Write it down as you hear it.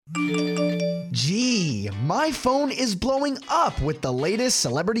my phone is blowing up with the latest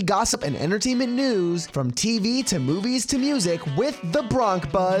celebrity gossip and entertainment news from TV to movies to music with the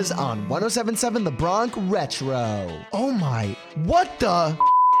Bronc Buzz on 107.7 The Bronc Retro. Oh my, what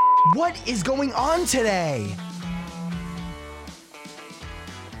is going on today?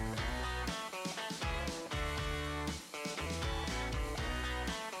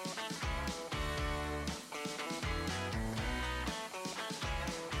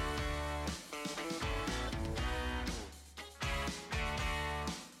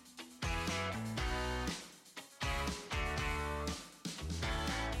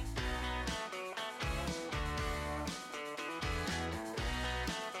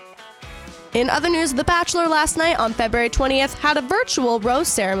 In other news, The Bachelor last night on February 20th had a virtual rose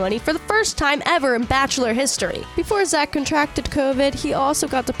ceremony for the first time ever in Bachelor history. Before Zach contracted COVID, he also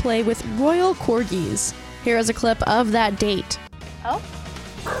got to play with royal corgis. Here is a clip of that date. Oh?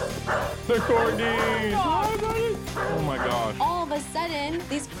 The corgis! Oh my gosh. All of a sudden,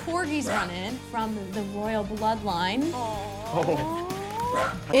 these corgis run in from the royal bloodline. Oh.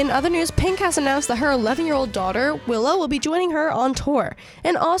 In other news, Pink has announced that her 11-year-old daughter, Willow, will be joining her on tour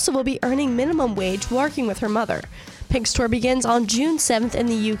and also will be earning minimum wage working with her mother. Pink's tour begins on June 7th in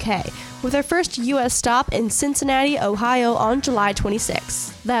the UK, with her first U.S. stop in Cincinnati, Ohio on July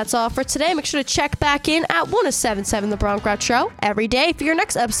 26th. That's all for today. Make sure to check back in at 107.7 The Bronc Retro every day for your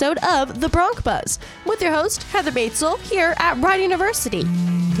next episode of The Bronc Buzz with your host, Heather Batezel, here at Rider University.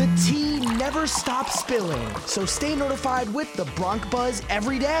 The tea never stops spilling, so stay notified with the Bronc Buzz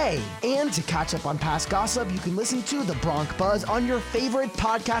every day. And to catch up on past gossip, you can listen to the Bronc Buzz on your favorite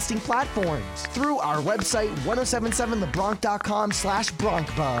podcasting platforms through our website,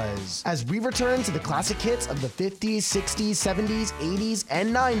 1077thebronc.com/BroncBuzz. As we return to the classic hits of the 50s, 60s, 70s, 80s,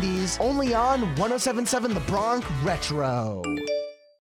 and 90s, only on 1077 The Bronc Retro.